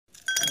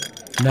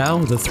Now,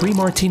 the Three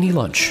Martini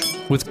Lunch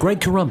with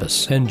Greg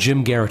Corombos and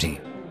Jim Geraghty.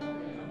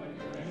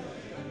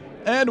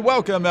 And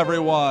welcome,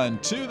 everyone,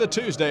 to the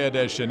Tuesday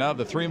edition of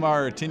the Three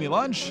Martini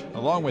Lunch.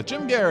 Along with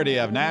Jim Geraghty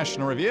of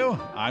National Review,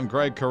 I'm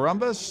Greg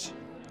Corombos.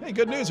 Hey,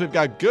 good news. We've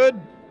got good,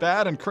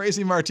 bad, and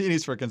crazy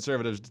martinis for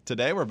conservatives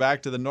today. We're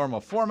back to the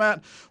normal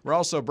format. We're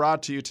also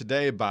brought to you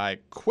today by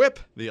Quip,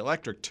 the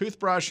electric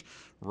toothbrush.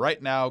 Right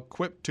now,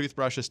 Quip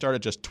toothbrushes start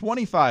at just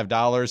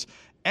 $25.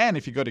 And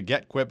if you go to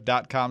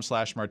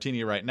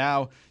getquip.com/martini right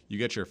now, you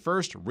get your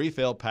first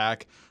refill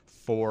pack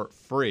for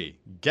free.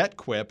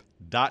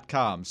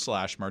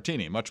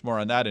 Getquip.com/martini. Much more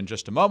on that in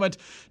just a moment.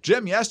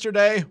 Jim,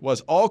 yesterday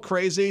was all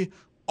crazy,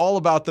 all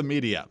about the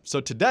media.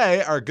 So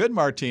today, our good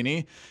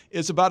martini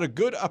is about a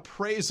good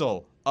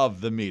appraisal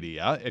of the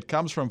media. It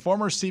comes from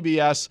former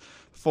CBS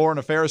Foreign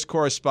Affairs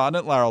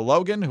correspondent Lara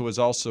Logan, who was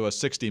also a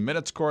 60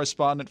 Minutes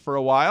correspondent for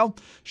a while.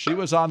 She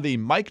was on the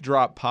Mic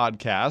Drop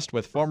podcast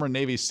with former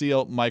Navy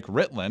SEAL Mike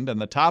Ritland, and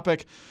the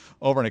topic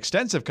over an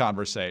extensive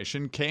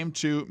conversation came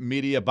to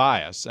media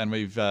bias. And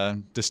we've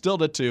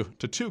distilled it to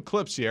two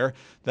clips here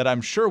that I'm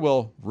sure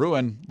will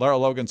ruin Lara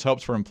Logan's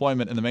hopes for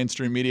employment in the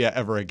mainstream media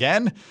ever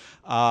again.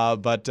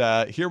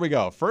 But here we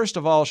go. First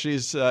of all,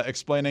 she's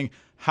explaining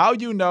how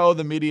you know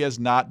the media is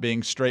not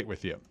being straight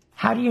with you.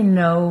 How do you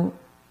know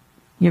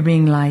you're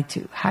being lied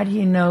to? How do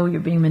you know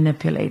you're being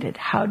manipulated?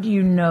 How do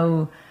you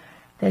know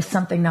there's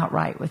something not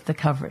right with the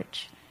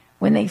coverage?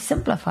 When they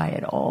simplify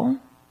it all,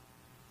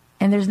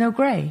 and there's no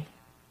gray.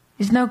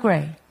 There's no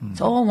gray.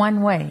 It's all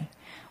one way.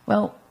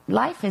 Well,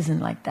 life isn't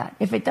like that.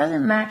 If it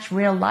doesn't match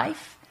real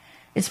life,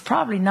 it's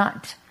probably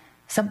not,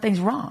 something's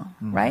wrong,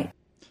 right?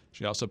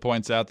 She also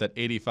points out that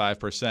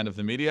 85% of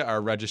the media are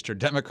registered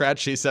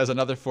Democrats. She says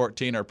another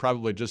 14 are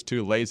probably just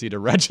too lazy to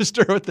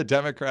register with the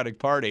Democratic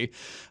Party.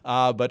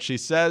 But she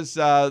says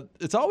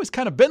it's always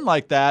kind of been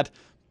like that,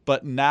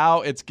 but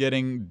now it's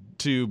getting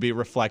to be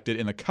reflected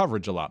in the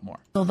coverage a lot more.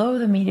 Although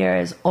the media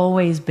has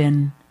always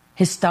been,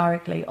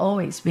 historically,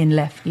 always been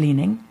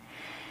left-leaning,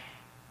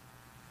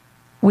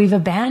 we've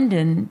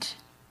abandoned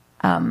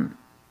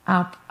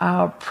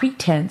our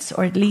pretense,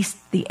 or at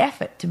least the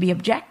effort, to be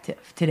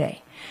objective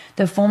today.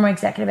 The former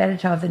executive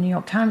editor of the New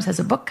York Times has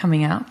a book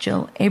coming out,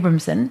 Jill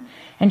Abramson,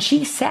 and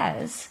she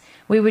says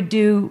we would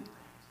do,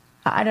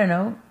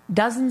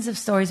 dozens of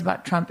stories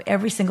about Trump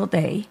every single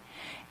day,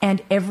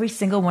 and every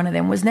single one of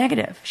them was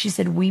negative. She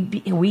said,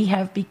 we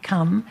have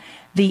become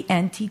the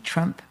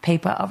anti-Trump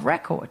paper of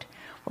record.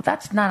 Well,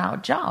 that's not our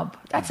job.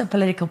 That's a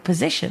political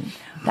position.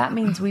 That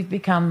means we've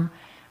become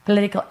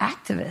political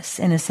activists,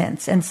 in a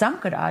sense, and some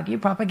could argue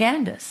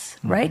propagandists,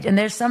 right? And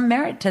there's some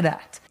merit to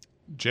that.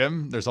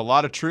 Jim, there's a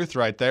lot of truth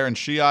right there, and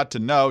she ought to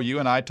know. You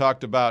and I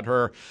talked about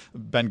her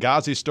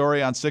Benghazi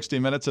story on 60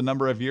 Minutes a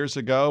number of years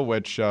ago,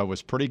 which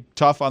was pretty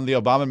tough on the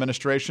Obama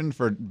administration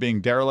for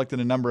being derelict in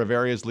a number of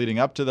areas leading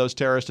up to those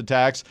terrorist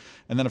attacks.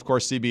 And then, of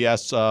course,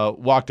 CBS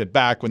walked it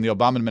back when the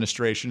Obama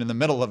administration, in the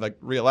middle of a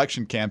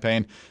re-election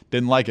campaign,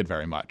 didn't like it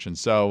very much. And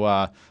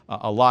so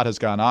a lot has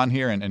gone on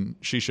here, and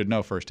she should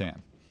know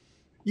firsthand.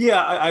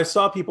 Yeah, I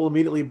saw people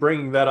immediately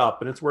bringing that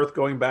up, and it's worth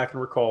going back and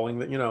recalling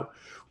that,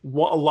 a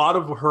lot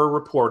of her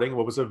reporting,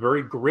 what was a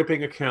very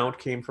gripping account,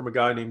 came from a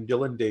guy named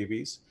Dylan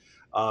Davies,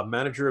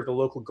 manager of the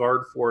local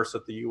guard force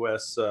at the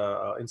U.S.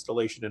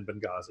 Installation in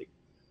Benghazi.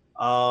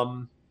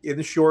 In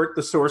the short,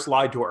 the source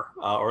lied to her,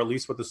 or at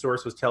least what the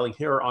source was telling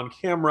her on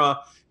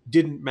camera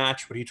didn't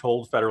match what he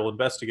told federal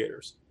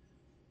investigators.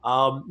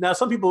 Now,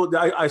 some people,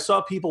 I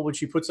saw people when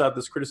she puts out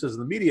this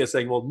criticism in the media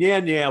saying, well,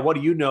 yeah, what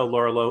do you know,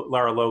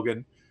 Lara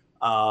Logan?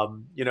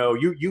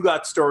 You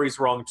got stories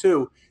wrong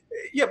too.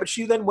 Yeah, but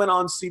she then went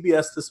on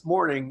CBS this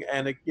morning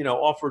and,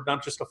 offered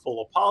not just a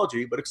full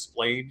apology, but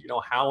explained,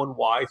 how and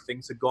why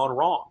things had gone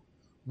wrong.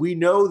 We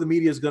know the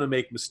media is going to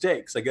make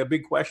mistakes. Like, a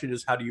big question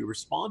is, how do you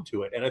respond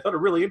to it? And I thought it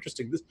really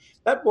interesting.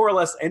 That more or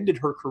less ended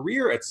her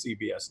career at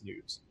CBS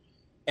News.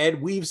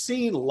 And we've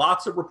seen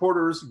lots of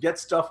reporters get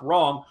stuff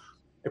wrong.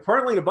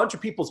 Apparently, in a bunch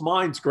of people's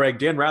minds, Greg,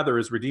 Dan Rather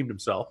has redeemed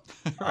himself.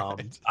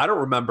 Right. I don't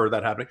remember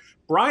that happening.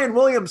 Brian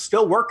Williams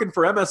still working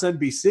for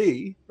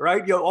MSNBC,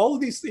 right? All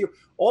of these things.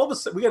 All of a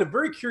sudden, we got a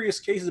very curious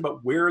cases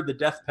about where the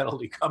death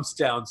penalty comes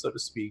down, so to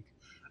speak,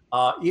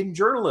 in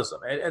journalism.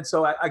 And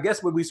so I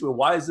guess when we say, well,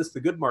 why is this the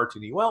good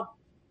martini? Well,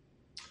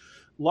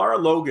 Lara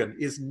Logan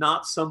is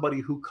not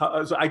somebody who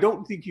so I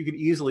don't think you can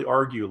easily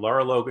argue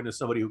Lara Logan is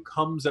somebody who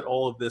comes at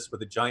all of this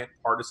with a giant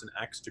partisan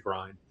axe to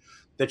grind.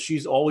 That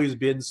she's always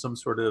been some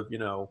sort of,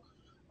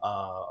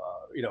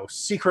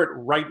 secret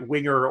right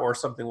winger or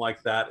something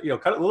like that. Kind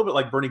of a little bit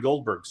like Bernie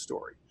Goldberg's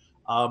story.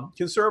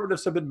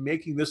 Conservatives have been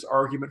making this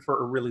argument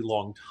for a really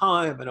long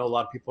time. I know a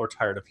lot of people are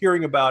tired of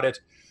hearing about it,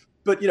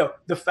 but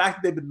the fact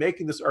that they've been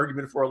making this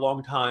argument for a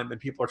long time and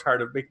people are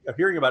tired of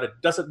hearing about it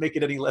doesn't make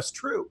it any less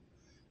true.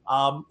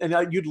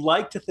 And you'd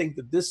like to think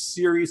that this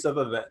series of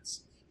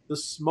events, the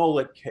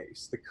Smollett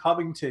case, the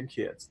Covington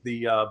kids,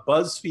 the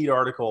BuzzFeed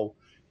article.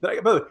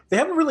 They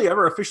haven't really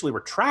ever officially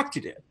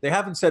retracted it. They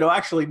haven't said, oh,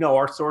 actually, no,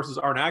 our sources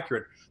aren't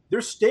accurate.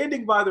 They're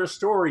standing by their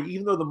story,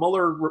 even though the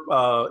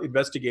Mueller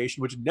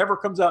investigation, which never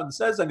comes out and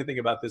says anything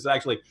about this,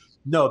 actually,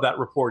 no, that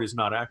report is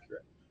not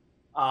accurate.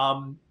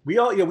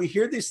 We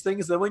hear these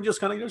things, then we just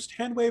kind of just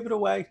hand wave it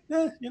away.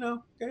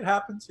 It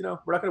happens. We're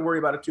not going to worry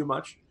about it too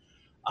much.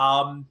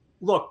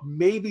 Look,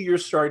 maybe you're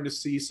starting to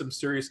see some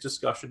serious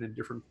discussion in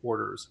different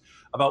quarters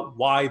about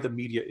why the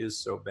media is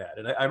so bad.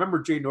 And I remember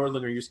Jay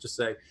Nordlinger used to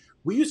say,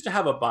 we used to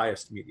have a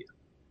biased media.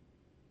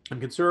 And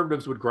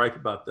conservatives would gripe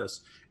about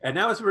this. And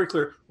now it's very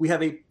clear we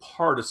have a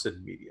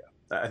partisan media.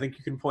 I think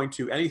you can point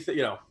to anything,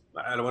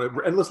 I don't want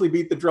to endlessly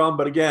beat the drum,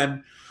 but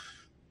again,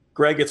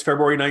 Greg, it's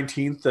February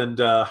 19th, and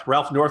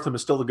Ralph Northam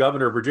is still the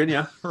governor of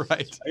Virginia.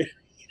 Right.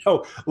 A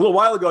little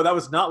while ago, that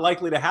was not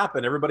likely to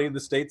happen. Everybody in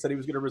the state said he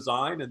was going to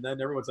resign, and then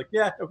everyone's like,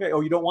 yeah, okay.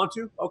 Oh, you don't want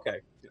to?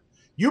 Okay.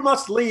 You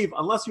must leave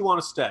unless you want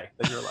to stay.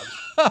 Then you're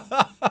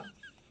allowed.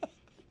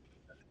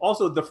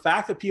 Also, the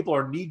fact that people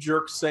are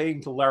knee-jerk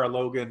saying to Lara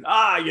Logan,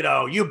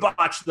 you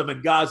botched the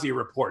Benghazi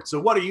report. So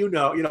what do you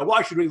know?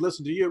 Why should we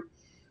listen to you?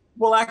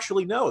 Well,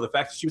 actually, no. The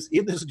fact that she was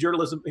in this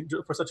journalism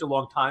for such a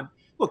long time.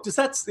 Look, does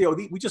that,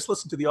 we just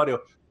listened to the audio.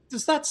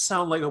 Does that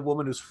sound like a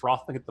woman who's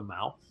frothing at the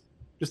mouth?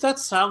 Does that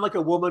sound like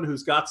a woman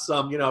who's got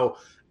some,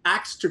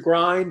 axe to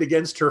grind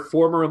against her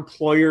former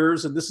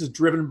employers, and this is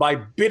driven by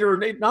bitter?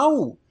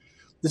 No.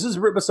 This is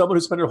written by someone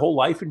who spent her whole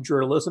life in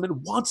journalism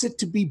and wants it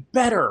to be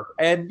better.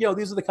 And,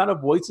 these are the kind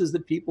of voices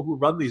that people who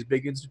run these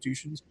big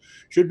institutions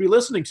should be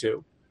listening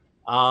to.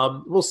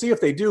 We'll see if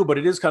they do, but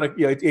it is kind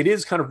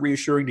of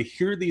reassuring to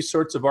hear these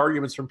sorts of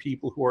arguments from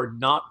people who are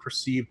not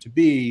perceived to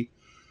be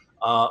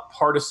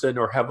partisan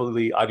or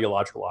heavily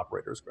ideological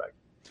operators, Greg.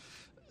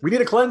 We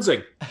need a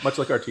cleansing, much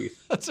like our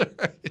teeth. That's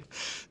right.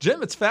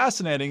 Jim, it's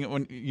fascinating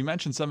when you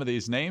mentioned some of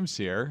these names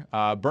here.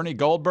 Bernie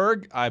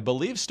Goldberg, I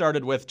believe,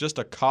 started with just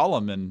a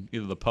column in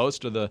either the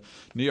Post or the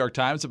New York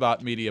Times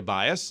about media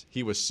bias.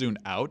 He was soon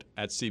out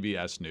at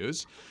CBS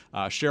News.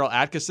 Cheryl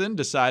Atkinson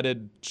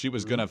decided she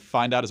was going to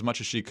find out as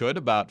much as she could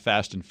about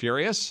Fast and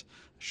Furious.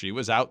 She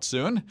was out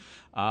soon.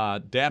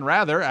 Dan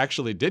Rather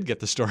actually did get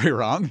the story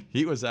wrong.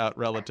 He was out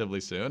relatively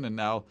soon, and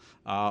now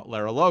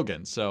Lara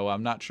Logan. So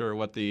I'm not sure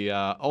what the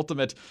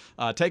ultimate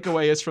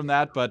takeaway is from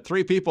that, but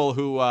three people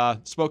who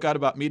spoke out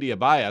about media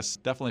bias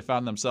definitely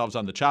found themselves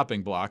on the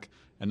chopping block,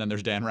 and then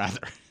there's Dan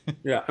Rather.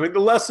 Yeah, the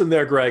lesson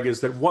there, Greg,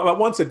 is that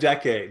once a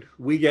decade,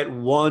 we get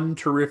one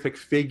terrific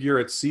figure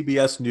at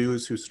CBS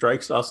News who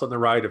strikes us on the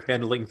right of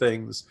handling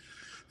things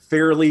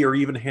fairly or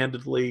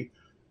even-handedly,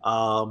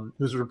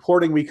 whose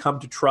reporting we come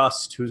to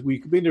trust, who's we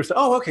can say,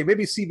 oh, okay,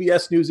 maybe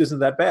CBS News isn't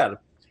that bad.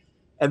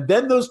 And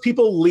then those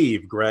people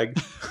leave, Greg.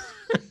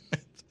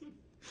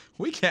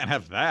 We can't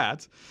have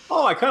that.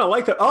 Oh, I kind of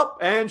like that. Oh,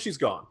 and she's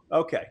gone.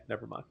 Okay,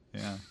 never mind.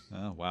 Yeah.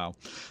 Oh, wow.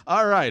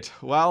 All right.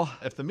 Well,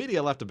 if the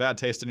media left a bad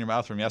taste in your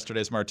mouth from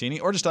yesterday's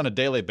martini, or just on a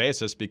daily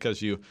basis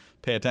because you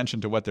pay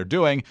attention to what they're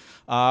doing,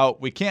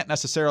 we can't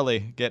necessarily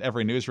get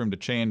every newsroom to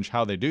change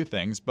how they do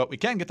things, but we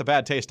can get the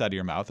bad taste out of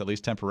your mouth, at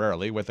least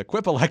temporarily, with a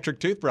Quip electric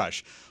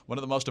toothbrush. One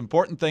of the most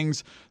important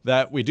things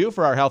that we do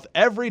for our health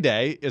every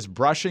day is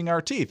brushing our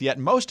teeth. Yet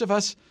most of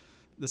us,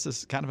 this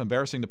is kind of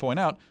embarrassing to point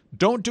out,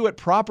 don't do it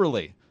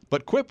properly.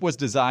 But Quip was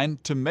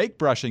designed to make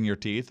brushing your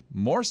teeth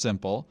more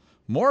simple,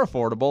 more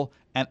affordable,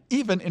 and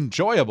even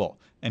enjoyable.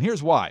 And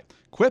here's why.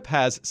 Quip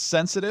has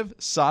sensitive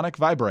sonic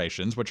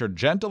vibrations, which are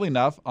gentle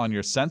enough on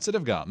your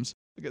sensitive gums,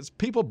 because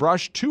people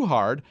brush too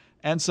hard,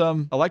 and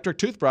some electric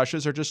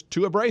toothbrushes are just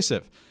too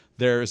abrasive.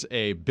 There's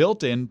a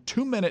built-in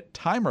 2-minute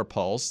timer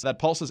pulse that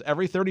pulses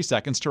every 30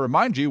 seconds to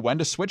remind you when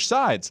to switch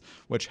sides,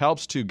 which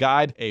helps to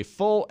guide a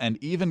full and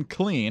even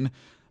clean.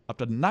 Up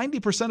to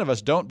 90% of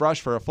us don't brush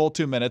for a full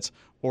 2 minutes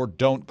or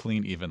don't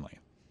clean evenly.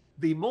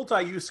 The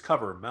multi-use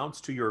cover mounts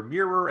to your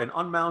mirror and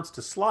unmounts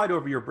to slide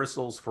over your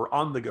bristles for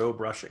on-the-go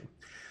brushing.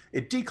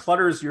 It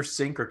declutters your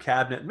sink or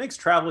cabinet and makes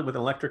traveling with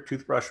an electric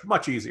toothbrush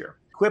much easier.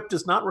 Quip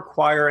does not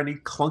require any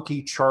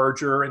clunky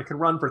charger and can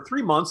run for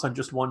 3 months on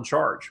just one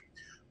charge.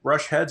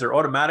 Brush heads are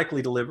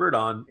automatically delivered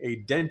on a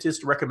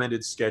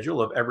dentist-recommended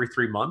schedule of every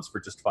 3 months for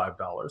just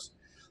 $5.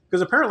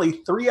 Because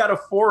apparently 3 out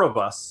of 4 of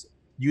us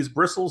use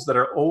bristles that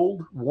are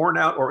old, worn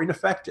out, or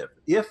ineffective.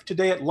 If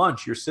today at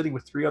lunch you're sitting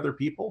with 3 other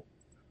people,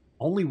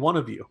 only one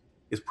of you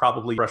is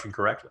probably brushing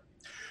correctly.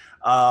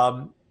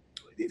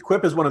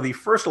 Quip is one of the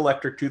first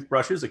electric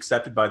toothbrushes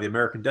accepted by the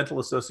American Dental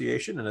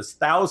Association and has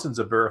thousands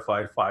of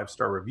verified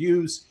 5-star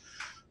reviews.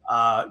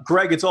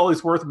 Greg, it's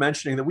always worth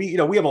mentioning that we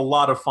have a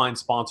lot of fine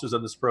sponsors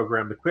on this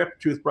program. The Quip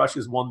toothbrush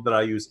is one that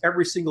I use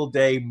every single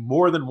day,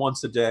 more than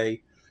once a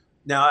day.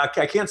 Now,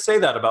 I can't say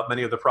that about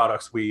many of the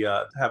products we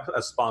have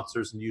as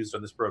sponsors and used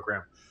on this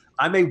program.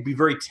 I may be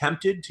very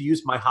tempted to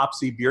use my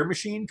Hopsy beer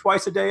machine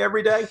twice a day,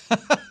 every day,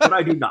 but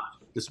I do not,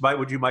 despite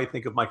what you might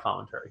think of my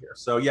commentary here.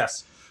 So,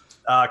 yes,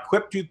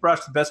 Quip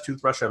toothbrush, the best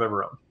toothbrush I've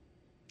ever owned.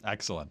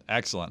 Excellent.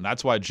 Excellent.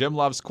 That's why Jim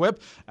loves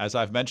Quip. As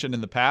I've mentioned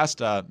in the past,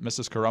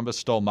 Mrs. Corombos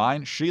stole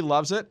mine. She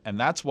loves it, and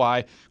that's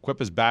why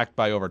Quip is backed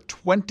by over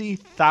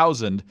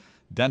 20,000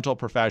 dental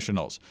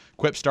professionals.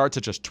 Quip starts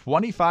at just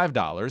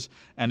 $25,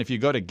 and if you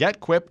go to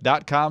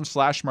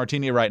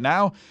getquip.com/martini right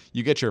now,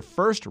 you get your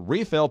first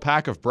refill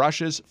pack of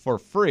brushes for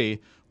free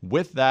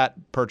with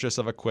that purchase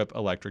of a Quip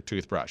electric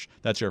toothbrush.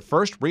 That's your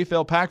first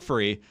refill pack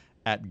free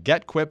at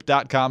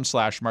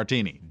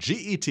getquip.com/martini.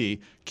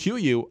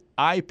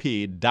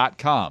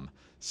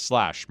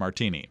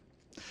 GETQUIP.com/martini.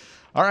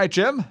 All right,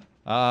 Jim.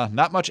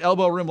 Not much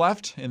elbow room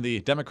left in the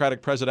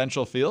Democratic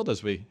presidential field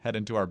as we head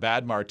into our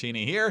bad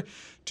martini here.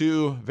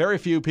 To very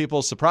few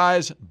people's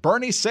surprise,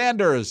 Bernie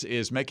Sanders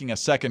is making a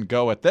second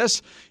go at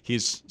this.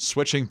 He's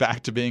switching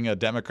back to being a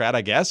Democrat,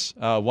 I guess,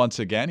 once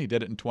again. He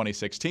did it in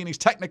 2016. He's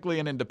technically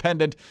an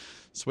independent,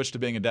 switched to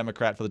being a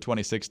Democrat for the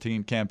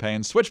 2016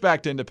 campaign, switched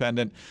back to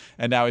independent,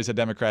 and now he's a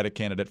Democratic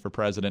candidate for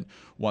president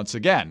once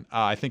again.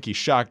 I think he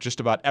shocked just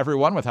about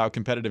everyone with how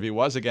competitive he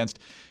was against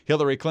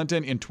Hillary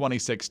Clinton in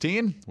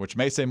 2016, which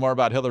may say more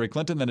about Hillary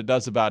Clinton than it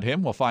does about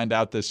him. We'll find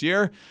out this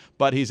year.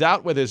 But he's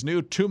out with his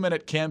new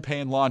 2-minute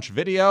campaign launch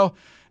video.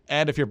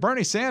 And if you're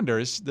Bernie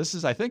Sanders, this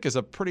is, I think, is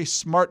a pretty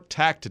smart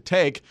tack to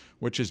take,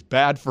 which is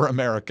bad for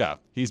America.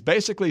 He's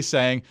basically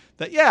saying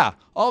that, yeah,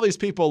 all these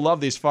people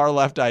love these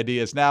far-left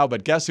ideas now,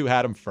 but guess who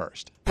had them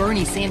first?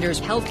 Bernie Sanders'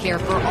 healthcare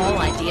for all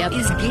idea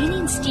is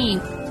gaining steam.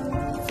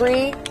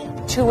 Free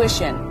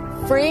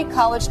tuition, free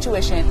college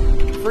tuition,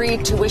 free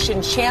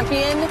tuition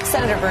champion,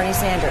 Senator Bernie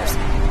Sanders.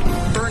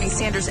 Bernie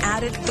Sanders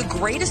added, the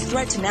greatest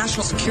threat to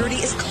national security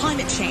is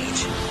climate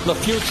change. The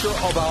future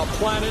of our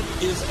planet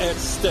is at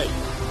stake.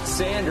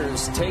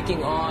 Sanders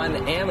taking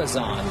on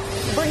Amazon.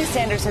 Bernie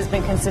Sanders has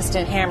been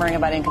consistent hammering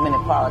about income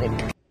inequality.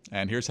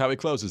 And here's how he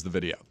closes the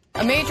video.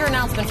 A major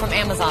announcement from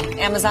Amazon.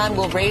 Amazon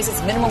will raise its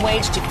minimum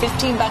wage to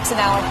 $15 an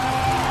hour.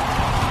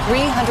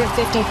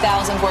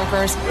 350,000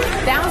 workers.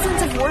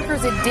 Thousands of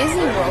workers at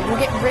Disney World will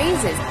get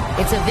raises.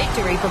 It's a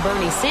victory for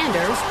Bernie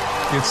Sanders.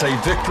 It's a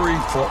victory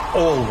for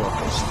all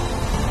workers.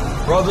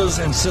 Brothers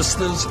and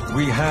sisters,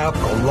 we have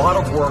a lot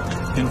of work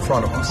in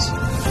front of us.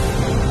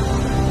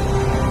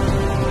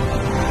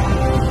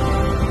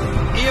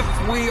 If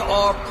we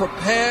are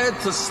prepared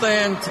to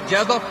stand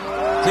together,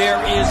 there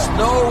is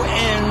no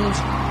end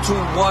to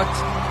what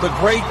the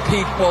great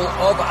people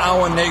of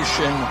our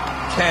nation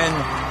can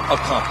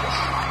accomplish.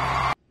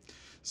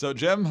 So,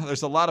 Jim,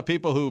 there's a lot of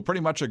people who pretty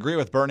much agree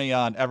with Bernie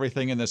on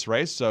everything in this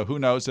race. So who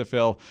knows if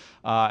he'll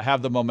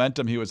have the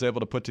momentum he was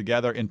able to put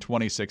together in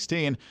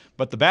 2016.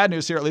 But the bad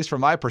news here, at least from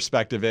my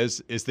perspective,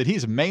 is that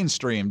he's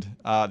mainstreamed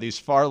these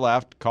far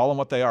left, call them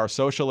what they are,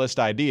 socialist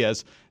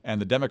ideas. And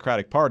the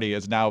Democratic Party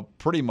is now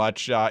pretty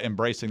much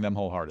embracing them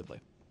wholeheartedly.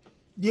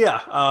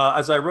 Yeah,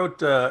 as I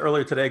wrote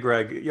earlier today,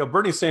 Greg,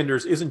 Bernie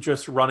Sanders isn't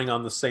just running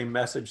on the same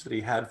message that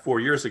he had 4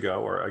 years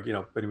ago, or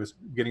when he was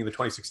beginning the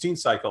 2016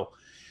 cycle.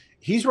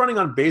 He's running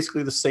on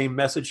basically the same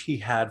message he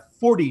had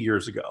 40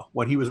 years ago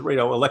when he was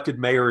elected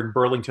mayor in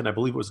Burlington. I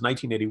believe it was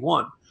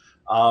 1981.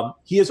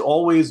 He has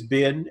always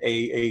been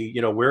a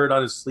wear it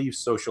on his sleeve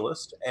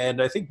socialist,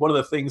 and I think one of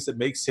the things that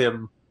makes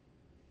him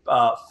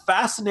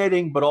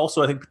fascinating, but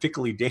also I think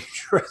particularly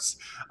dangerous,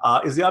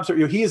 is the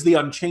observation. He is the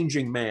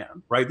unchanging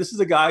man, right? This is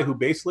a guy who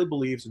basically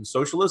believes in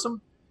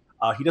socialism.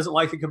 He doesn't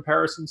like the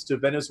comparisons to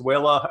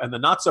Venezuela and the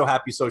not so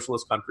happy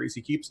socialist countries.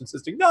 He keeps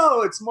insisting,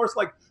 no, it's more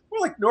like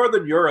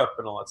Northern Europe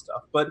and all that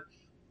stuff. But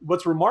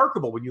what's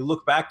remarkable when you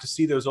look back to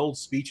see those old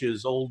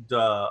speeches, old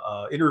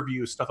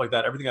interviews, stuff like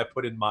that, everything I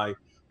put in my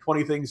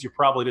 20 things you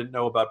probably didn't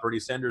know about Bernie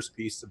Sanders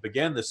piece that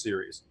began this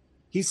series.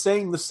 He's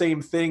saying the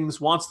same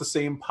things, wants the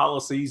same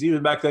policies.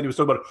 Even back then, he was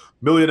talking about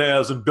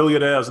millionaires and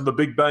billionaires and the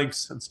big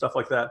banks and stuff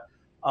like that.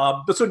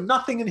 But so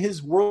nothing in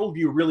his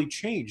worldview really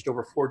changed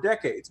over 4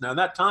 decades. Now, in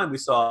that time, we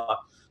saw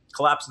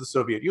collapse of the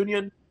Soviet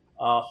Union,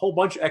 a whole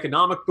bunch of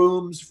economic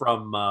booms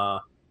from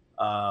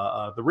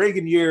the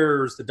Reagan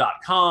years, the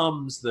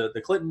dot-coms,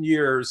 the Clinton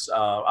years.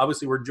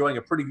 Obviously, we're enjoying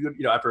a pretty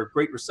good, after a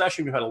great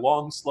recession, we've had a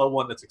long, slow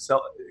one that's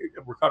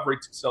recovery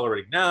is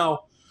accelerating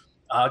now.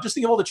 Just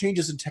think of all the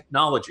changes in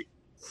technology,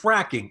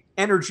 fracking,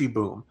 energy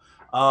boom.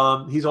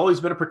 He's always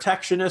been a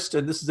protectionist,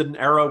 and this is an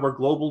era where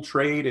global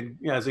trade and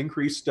has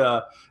increased,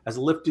 has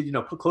lifted,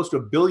 close to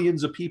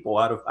billions of people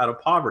out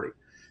of poverty.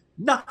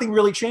 Nothing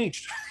really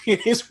changed in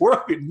his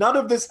work. None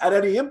of this had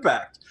any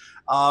impact.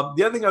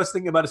 The other thing I was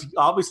thinking about is he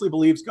obviously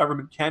believes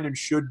government can and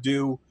should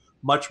do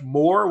much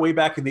more. Way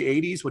back in the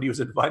 80s, when he was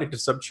invited to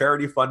some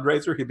charity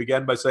fundraiser, he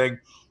began by saying,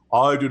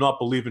 "I do not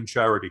believe in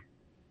charity.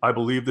 I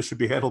believe this should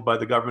be handled by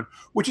the government,"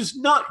 which is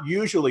not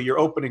usually your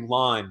opening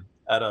line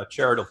at a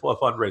charitable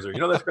fundraiser.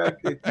 That's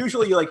Greg.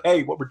 Usually you're like,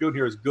 hey, what we're doing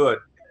here is good.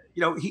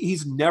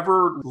 He's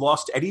never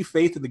lost any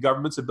faith in the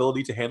government's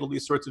ability to handle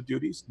these sorts of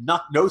duties.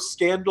 No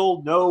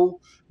scandal, no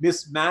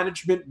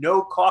mismanagement,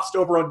 no cost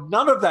overrun.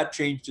 None of that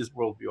changed his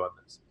worldview on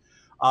this.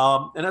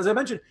 And as I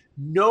mentioned,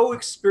 no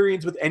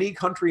experience with any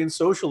country in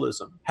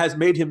socialism has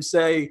made him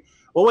say,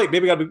 well, wait,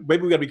 maybe we got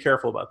to be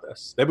careful about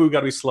this. Maybe we got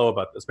to be slow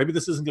about this. Maybe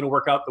this isn't going to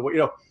work out the way,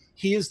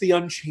 he is the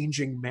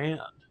unchanging man.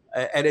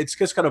 And it's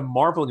just kind of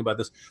marveling about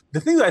this. The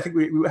thing that I think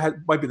we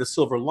might be the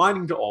silver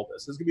lining to all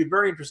this is going to be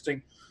very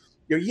interesting.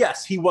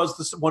 yes, he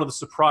was one of the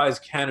surprise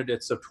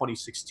candidates of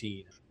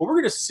 2016. But we're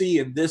going to see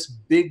in this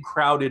big,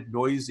 crowded,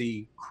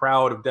 noisy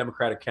crowd of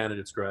Democratic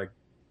candidates, Greg,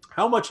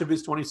 how much of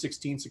his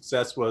 2016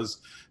 success was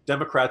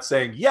Democrats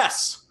saying,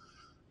 yes,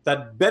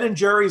 that Ben &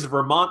 Jerry's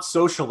Vermont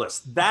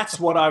socialist, that's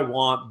what I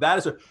want.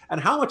 And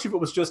how much of it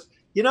was just,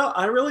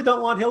 I really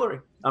don't want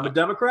Hillary. I'm a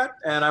Democrat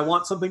and I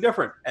want something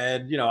different.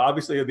 And,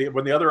 obviously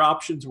when the other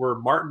options were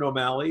Martin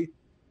O'Malley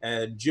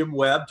and Jim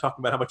Webb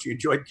talking about how much he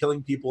enjoyed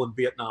killing people in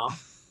Vietnam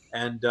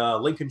and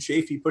Lincoln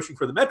Chafee pushing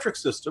for the metric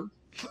system,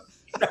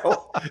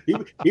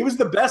 he was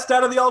the best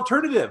out of the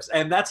alternatives.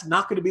 And that's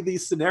not going to be the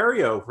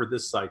scenario for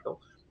this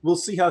cycle. We'll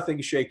see how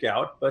things shake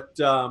out. But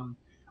the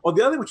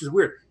other thing, which is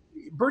weird,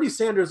 Bernie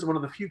Sanders is one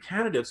of the few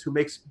candidates who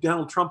makes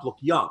Donald Trump look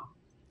young.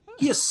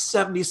 He is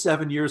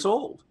 77 years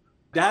old.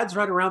 Dad's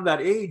right around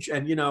that age.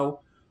 And,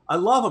 I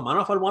love him. I don't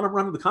know if I'd want him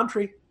running the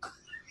country.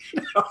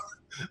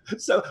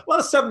 So a lot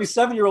of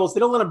 77-year-olds,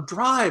 they don't let them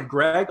drive,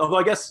 Greg. Although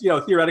I guess,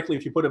 theoretically,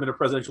 if you put him in a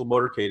presidential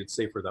motorcade, it's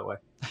safer that way.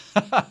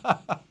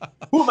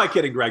 Who am I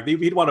kidding, Greg?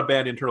 He'd want to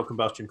ban internal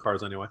combustion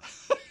cars anyway.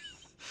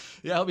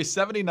 Yeah, he'll be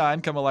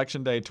 79 come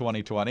Election Day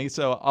 2020.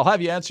 So I'll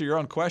have you answer your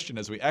own question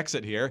as we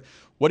exit here.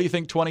 What do you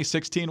think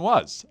 2016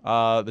 was?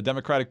 The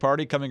Democratic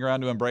Party coming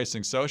around to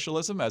embracing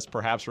socialism as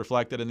perhaps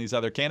reflected in these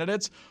other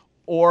candidates?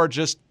 Or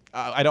just,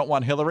 I don't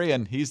want Hillary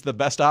and he's the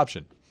best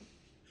option?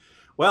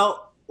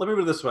 Well, let me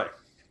put it this way.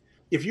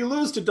 If you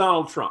lose to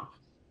Donald Trump,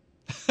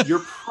 you're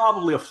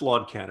probably a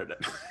flawed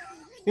candidate.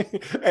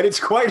 And it's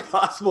quite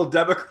possible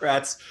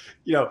Democrats,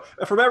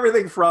 from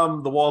everything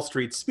from the Wall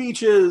Street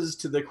speeches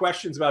to the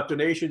questions about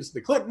donations to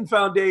the Clinton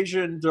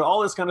Foundation to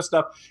all this kind of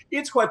stuff,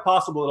 it's quite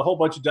possible that a whole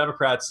bunch of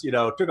Democrats,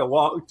 look,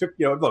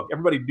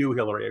 everybody knew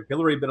Hillary.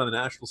 Hillary had been on the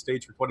national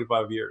stage for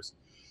 25 years.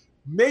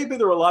 Maybe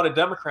there were a lot of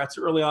Democrats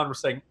who early on were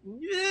saying,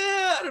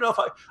 I don't know if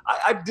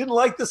I didn't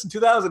like this in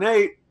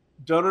 2008.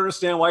 Don't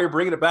understand why you're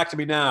bringing it back to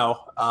me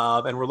now.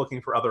 And we're looking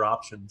for other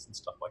options and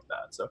stuff like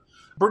that. So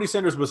Bernie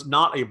Sanders was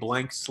not a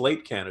blank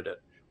slate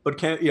candidate, but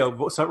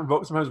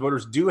sometimes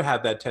voters do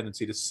have that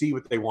tendency to see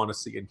what they want to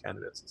see in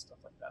candidates and stuff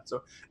like that.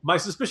 So my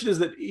suspicion is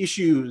that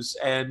issues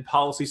and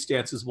policy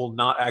stances will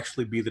not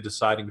actually be the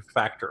deciding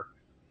factor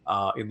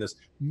in this.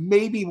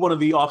 Maybe one of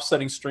the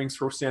offsetting strengths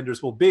for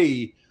Sanders will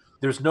be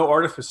there's no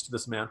artifice to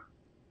this man.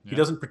 He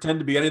doesn't pretend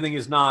to be anything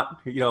he's not.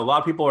 A lot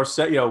of people are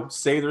say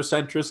they're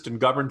centrist and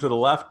govern to the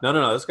left.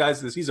 No.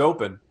 He's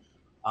open.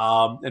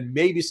 And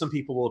maybe some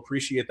people will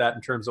appreciate that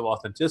in terms of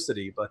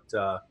authenticity.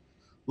 But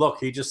look,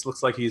 he just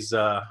looks like he's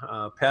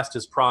past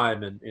his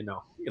prime and, in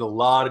a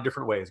lot of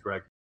different ways,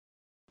 Greg.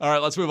 All right,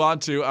 let's move on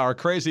to our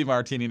crazy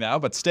martini now,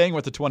 but staying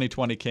with the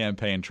 2020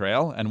 campaign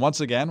trail. And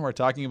once again, we're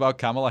talking about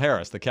Kamala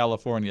Harris, the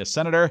California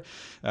senator.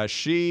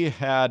 She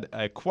had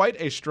quite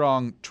a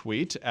strong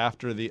tweet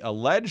after the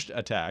alleged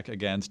attack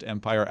against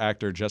Empire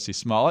actor Jussie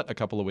Smollett a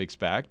couple of weeks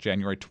back,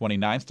 January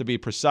 29th to be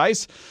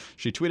precise.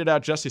 She tweeted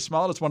out, Jussie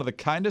Smollett is one of the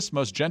kindest,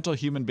 most gentle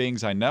human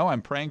beings I know.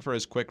 I'm praying for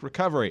his quick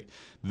recovery.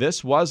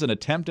 This was an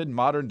attempted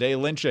modern-day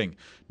lynching.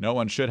 No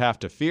one should have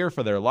to fear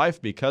for their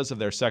life because of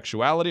their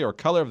sexuality or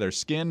color of their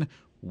skin.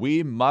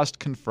 We must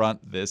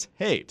confront this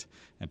hate.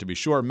 And to be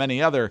sure,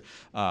 many other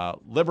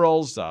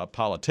liberals,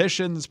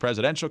 politicians,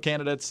 presidential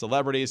candidates,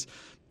 celebrities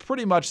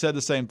pretty much said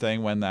the same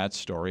thing when that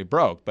story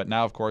broke. But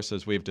now, of course,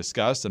 as we've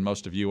discussed, and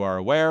most of you are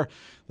aware,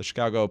 the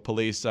Chicago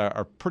police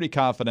are pretty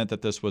confident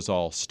that this was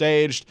all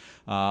staged.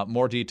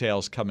 More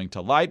details coming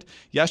to light.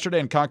 Yesterday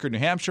in Concord, New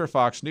Hampshire,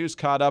 Fox News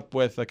caught up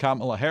with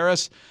Kamala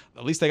Harris.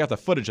 At least they got the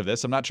footage of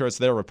this. I'm not sure it's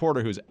their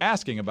reporter who's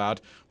asking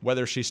about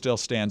whether she still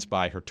stands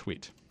by her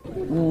tweet.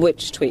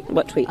 Which tweet?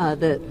 What tweet?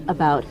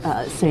 About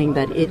saying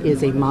that it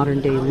is a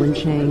modern-day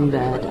lynching,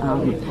 that...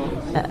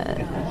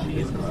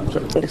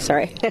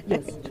 Sorry.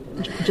 Yes.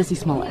 Jussie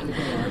Smollett.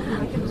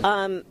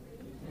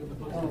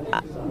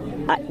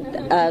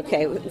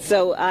 Okay,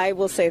 so I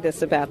will say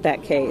this about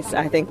that case.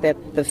 I think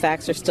that the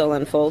facts are still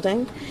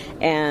unfolding,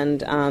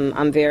 and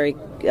I'm very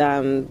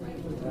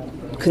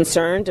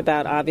concerned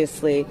about,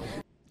 obviously...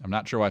 I'm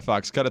not sure why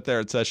Fox cut it there.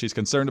 It says she's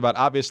concerned about,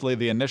 obviously,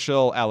 the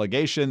initial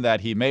allegation that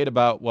he made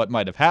about what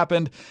might have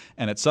happened,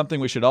 and it's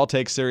something we should all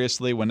take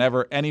seriously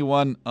whenever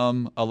anyone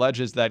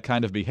alleges that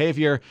kind of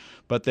behavior,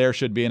 but there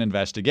should be an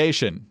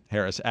investigation.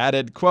 Harris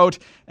added, quote,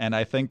 and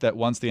I think that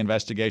once the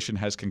investigation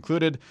has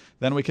concluded,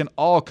 then we can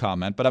all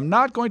comment, but I'm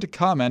not going to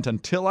comment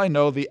until I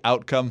know the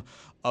outcome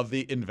of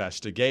the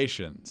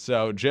investigation.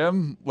 So,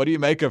 Jim, what do you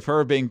make of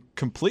her being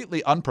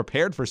completely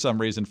unprepared for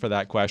some reason for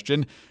that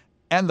question,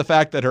 and the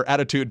fact that her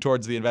attitude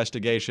towards the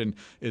investigation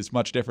is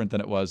much different than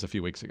it was a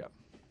few weeks ago?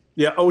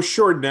 Yeah,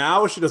 sure,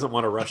 now she doesn't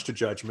want to rush to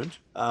judgment.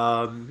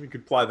 You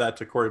could apply that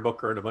to Cory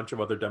Booker and a bunch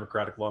of other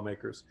Democratic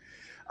lawmakers.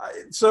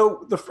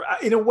 So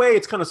in a way,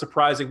 it's kind of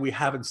surprising we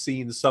haven't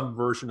seen some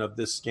version of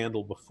this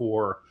scandal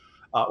before,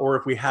 or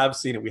if we have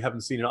seen it, we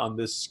haven't seen it on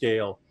this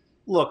scale.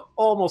 Look,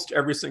 almost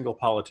every single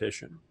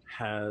politician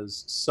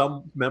has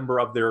some member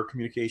of their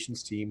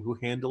communications team who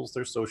handles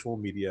their social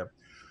media,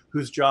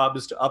 whose job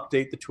is to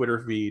update the Twitter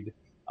feed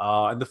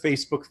and the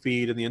Facebook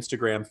feed and the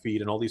Instagram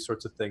feed and all these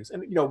sorts of things.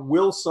 And,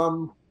 will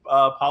some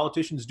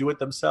politicians do it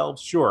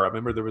themselves? Sure. I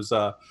remember there was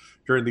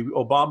during the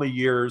Obama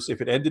years,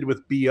 if it ended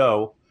with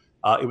B.O.,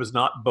 it was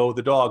not Bo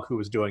the dog who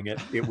was doing it.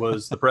 It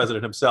was the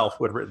president himself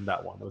who had written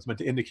that one. It was meant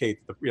to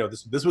indicate that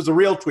this was a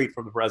real tweet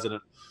from the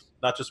president,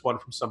 not just one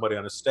from somebody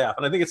on his staff.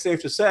 And I think it's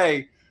safe to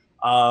say,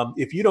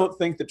 if you don't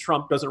think that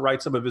Trump doesn't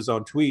write some of his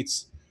own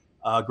tweets,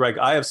 Greg,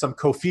 I have some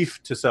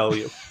kofif to sell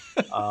you.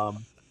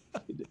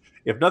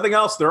 If nothing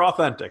else, they're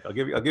authentic. I'll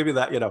give you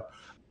that.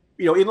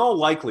 In all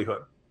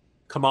likelihood,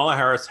 Kamala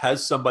Harris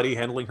has somebody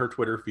handling her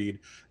Twitter feed.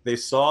 They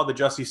saw the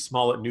Jussie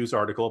Smollett news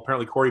article.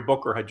 Apparently, Cory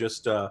Booker had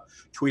just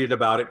tweeted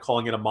about it,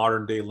 calling it a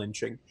modern day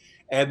lynching.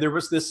 And there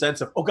was this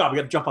sense of, oh God, we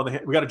got to jump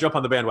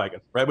on the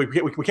bandwagon, right? We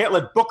can't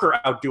let Booker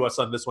outdo us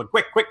on this one.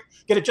 Quick,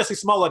 get it, Jussie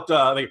Smollett.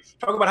 They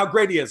talk about how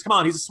great he is. Come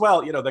on, he's a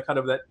swell. That kind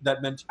of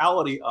that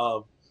mentality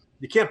of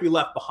you can't be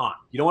left behind.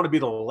 You don't want to be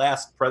the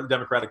last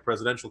Democratic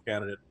presidential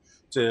candidate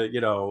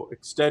to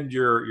extend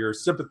your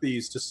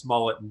sympathies to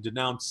Smollett and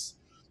denounce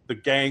the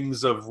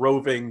gangs of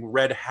roving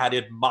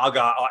red-hatted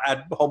MAGA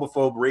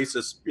homophobe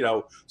racists,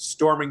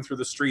 storming through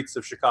the streets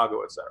of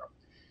Chicago, etc.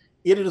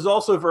 It is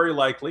also very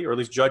likely, or at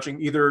least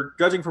judging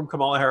from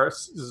Kamala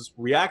Harris's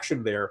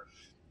reaction there,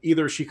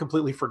 either she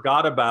completely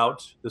forgot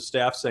about the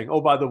staff saying,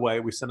 oh, by the way,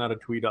 we sent out a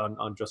tweet on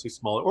Jussie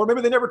Smollett, or maybe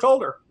they never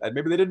told her, and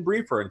maybe they didn't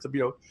brief her. And some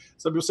people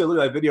say, look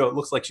at that video, it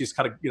looks like she's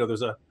kind of,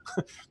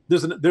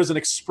 there's an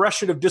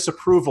expression of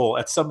disapproval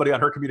at somebody on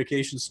her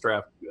communications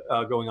staff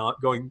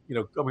going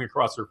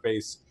across her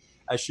face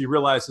as she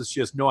realizes she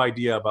has no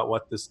idea about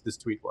what this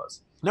tweet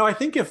was. Now, I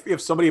think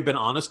if somebody had been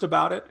honest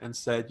about it and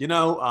said,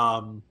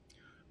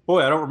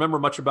 boy, I don't remember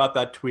much about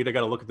that tweet. I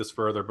got to look at this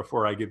further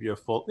before I give you a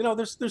full,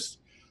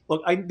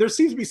 there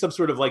seems to be some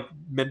sort of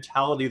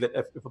mentality that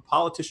if a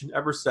politician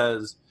ever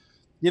says,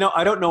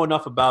 I don't know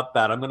enough about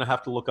that, I'm going to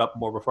have to look up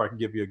more before I can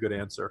give you a good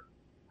answer.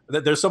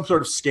 That there's some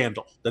sort of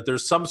scandal, that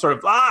there's some sort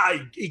of,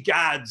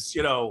 egads,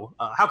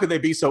 how could they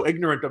be so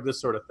ignorant of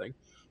this sort of thing?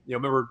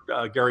 Remember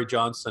Gary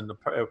Johnson,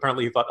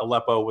 apparently he thought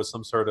Aleppo was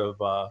some sort of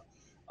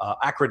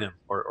acronym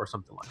or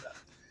something like that.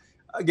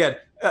 Again,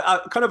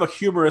 kind of a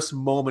humorous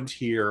moment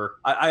here.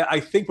 I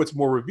think what's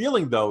more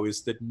revealing, though,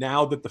 is that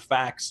now that the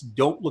facts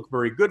don't look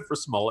very good for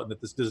Smollett, and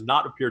that this does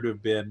not appear to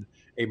have been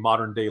a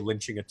modern-day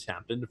lynching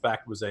attempt, and in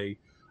fact was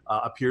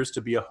appears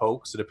to be a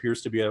hoax. It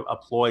appears to be a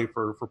ploy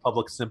for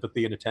public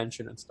sympathy and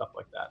attention and stuff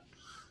like that.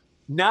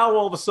 Now,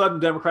 all of a sudden,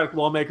 Democratic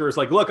lawmakers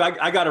like, look,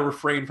 I got to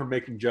refrain from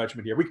making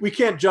judgment here. We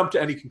can't jump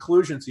to any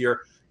conclusions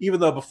here, even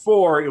though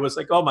before it was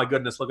like, oh, my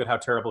goodness, look at how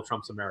terrible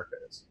Trump's America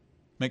is.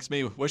 Makes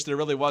me wish there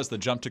really was the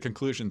jump to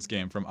conclusions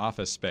game from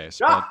Office Space.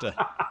 But,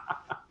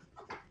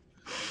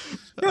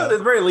 at the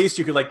very least,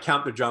 you could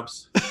count the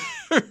jumps.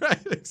 Right,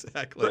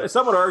 exactly.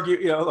 Some would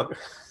argue, look,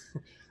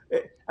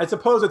 I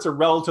suppose it's a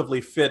relatively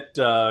fit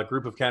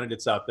group of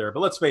candidates out there, but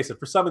let's face it,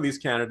 for some of these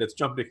candidates,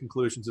 jumping to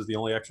conclusions is the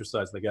only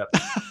exercise they get.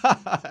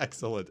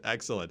 Excellent.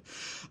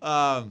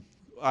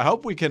 I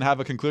hope we can have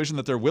a conclusion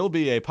that there will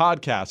be a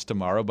podcast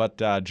tomorrow.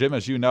 But Jim,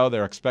 as you know,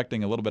 they're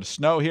expecting a little bit of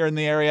snow here in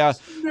the area.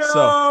 No!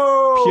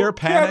 So pure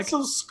panic.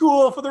 Cancel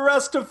school for the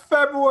rest of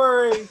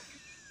February.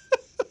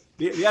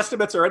 the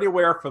estimates are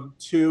anywhere from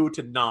 2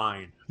 to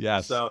 9.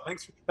 Yes. So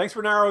thanks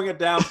for narrowing it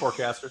down,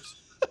 forecasters.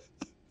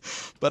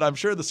 But I'm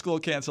sure the school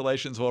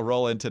cancellations will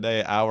roll in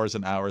today, hours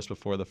and hours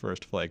before the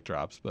first flake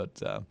drops.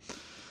 But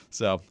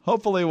so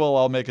hopefully we'll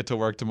all make it to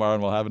work tomorrow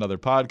and we'll have another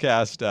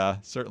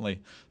podcast,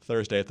 certainly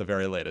Thursday at the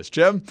very latest.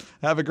 Jim,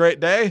 have a great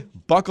day.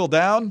 Buckle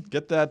down,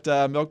 get that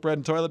milk, bread,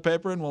 and toilet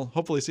paper, and we'll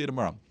hopefully see you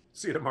tomorrow.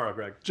 See you tomorrow,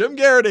 Greg. Jim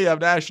Geraghty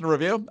of National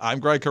Review. I'm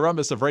Greg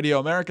Corombos of Radio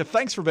America.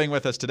 Thanks for being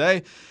with us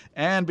today.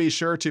 And be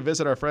sure to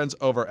visit our friends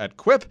over at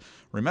Quip.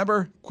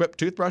 Remember, Quip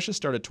toothbrushes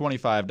start at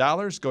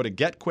 $25. Go to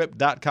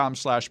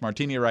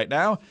getquip.com/martini right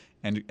now,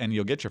 and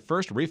you'll get your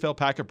first refill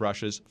pack of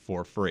brushes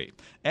for free.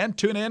 And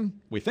tune in,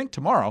 we think,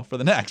 tomorrow for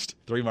the next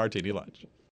 3 Martini Lunch.